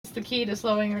That's the key to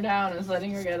slowing her down, is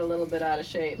letting her get a little bit out of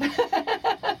shape.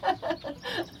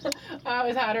 I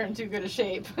always had her in too good a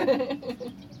shape.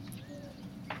 The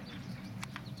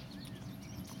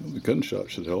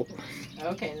gunshot should help.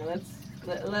 Okay, now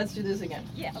let's do this again.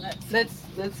 Yeah,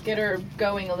 Let's get her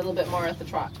going a little bit more at the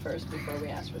trot first before we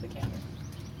ask for the canter.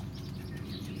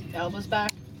 Elbows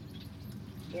back.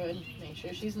 Good. Make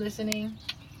sure she's listening.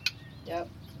 Yep.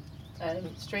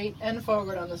 And straight and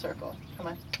forward on the circle. Come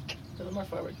on. A little more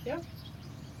forward. Yep.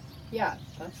 Yeah,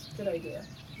 that's a good idea.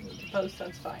 You need to post,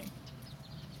 that's fine.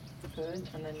 Good.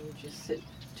 And then you just sit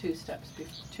 2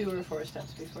 or 4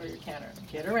 steps before your canter.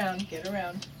 Get around, get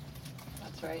around.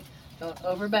 That's right. Don't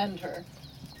overbend her.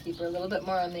 Keep her a little bit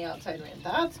more on the outside rein.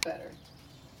 That's better.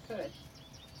 Good.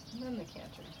 And then the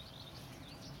canter.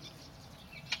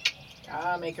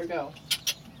 Ah, make her go.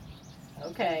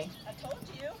 Okay. I told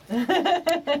you.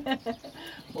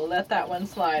 We'll let that one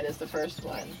slide as the first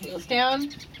one. Heels down.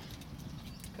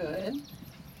 Good.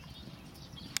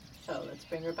 So let's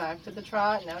bring her back to the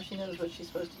trot. Now she knows what she's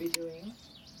supposed to be doing.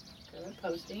 Good.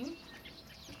 Posting.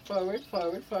 Forward,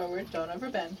 forward, forward. Don't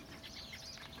overbend.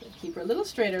 Good. Keep her a little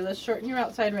straighter. Let's shorten your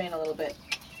outside rein a little bit.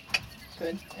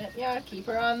 Good. Yeah, keep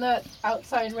her on that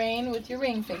outside rein with your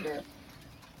ring finger.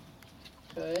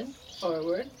 Good.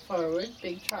 Forward, forward.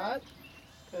 Big trot.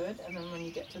 Good. And then when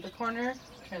you get to the corner,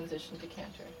 transition to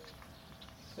canter.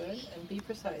 Good. And be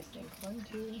precise. Think 1,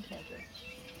 2, and canter.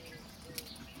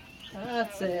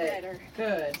 That's it.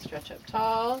 Good. Stretch up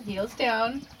tall. Heels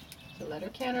down. So let her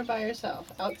canter by herself.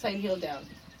 Outside heel down.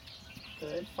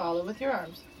 Good. Follow with your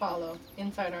arms. Follow.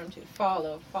 Inside arm too.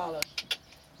 Follow. Follow.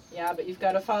 Yeah, but you've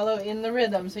got to follow in the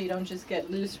rhythm so you don't just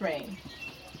get loose rein.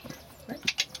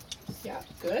 Right. Yeah.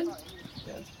 Good.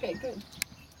 That's okay. Good.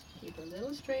 Keep a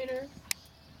little straighter.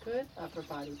 Good. Upper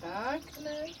body back. And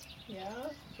then, yeah.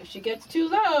 If she gets too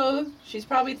low, she's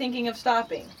probably thinking of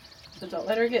stopping. So don't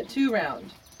let her get too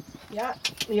round. Yeah.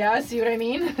 Yeah, see what I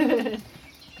mean?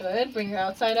 Good. Bring your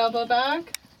outside elbow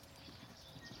back.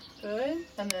 Good.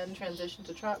 And then transition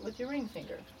to trot with your ring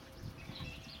finger.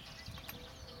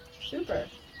 Super.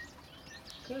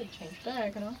 Good. Change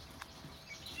diagonal.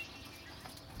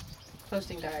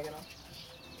 Posting diagonal.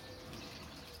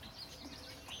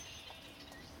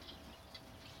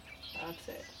 That's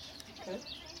it. Good.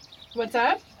 What's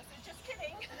that? Just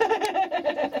kidding.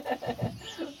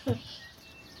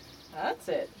 That's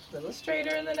it. A little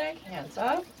straighter in the neck, hands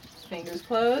up, fingers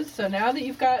closed. So now that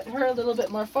you've got her a little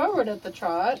bit more forward at the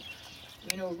trot,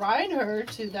 ride her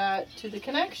to the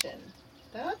connection.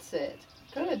 That's it.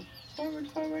 Good. Forward,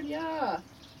 forward, yeah.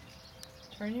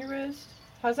 Turn your wrist.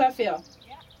 How's that feel?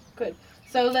 Yeah. Good.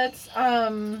 So let's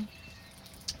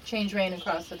change rein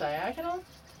across the diagonal.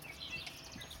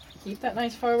 Keep that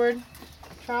nice forward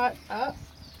trot up.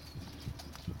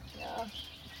 Yeah.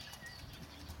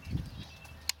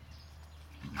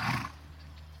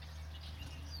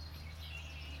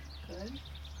 Good.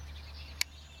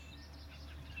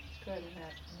 Good. And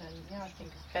then yeah, I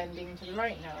think bending to the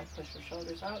right now. Push your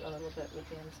shoulders out a little bit with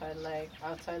the inside leg,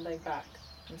 outside leg back,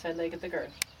 inside leg at the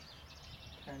girth.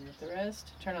 Turn with the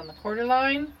wrist. Turn on the quarter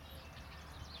line.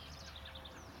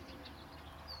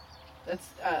 Let's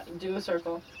do a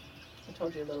circle. I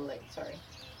told you a little late, sorry.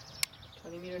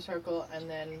 20-meter circle, and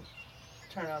then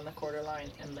turn on the quarter line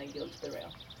and leg yield to the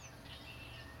rail.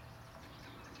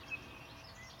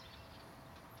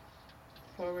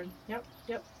 Forward, yep.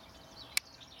 Good,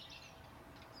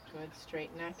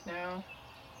 straight neck now.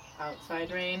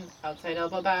 Outside rein, outside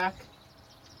elbow back.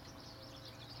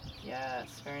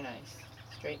 Yes, very nice.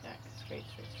 Straight neck, straight.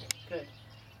 Good.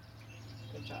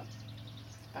 Good job.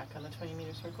 Back on the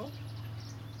 20-meter circle.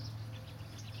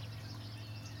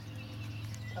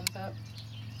 Thumbs up.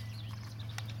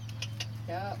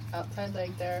 Yeah, outside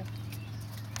leg there.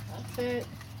 That's it.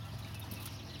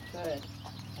 Good.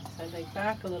 Outside leg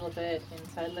back a little bit.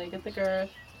 Inside leg at the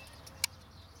girth.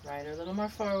 Ride her a little more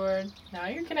forward. Now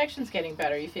your connection's getting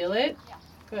better. You feel it? Yeah.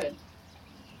 Good.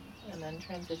 And then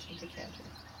transition to canter.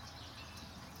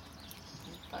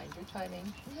 Find your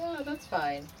timing. Yeah, that's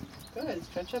fine. Good.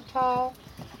 Stretch up tall.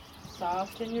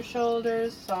 Soften your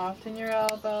shoulders. Soften your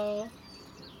elbow.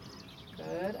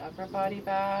 Good. Upper body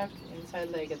back. Inside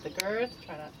leg at the girth.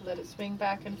 Try not to let it swing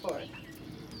back and forth.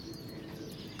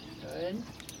 Good.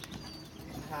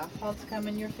 Half halts come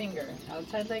in your finger.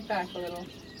 Outside leg back a little.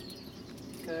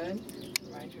 Good.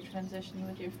 Ride your transition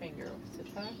with your finger.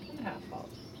 Sit back and half halt.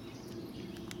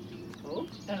 Oh,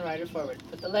 and ride her forward.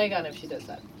 Put the leg on if she does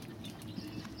that.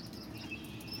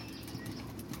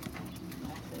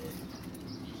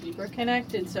 Keep her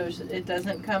connected so it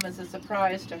doesn't come as a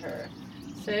surprise to her.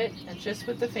 Sit and just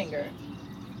with the finger.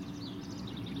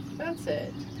 That's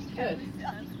it. Good.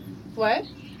 What? I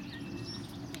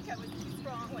think I was too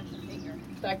strong with the finger.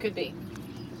 That could be.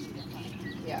 She didn't like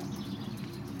it. Yeah.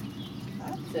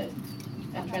 That's it.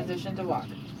 And transition to walk.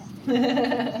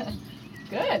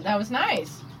 Good. That was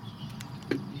nice.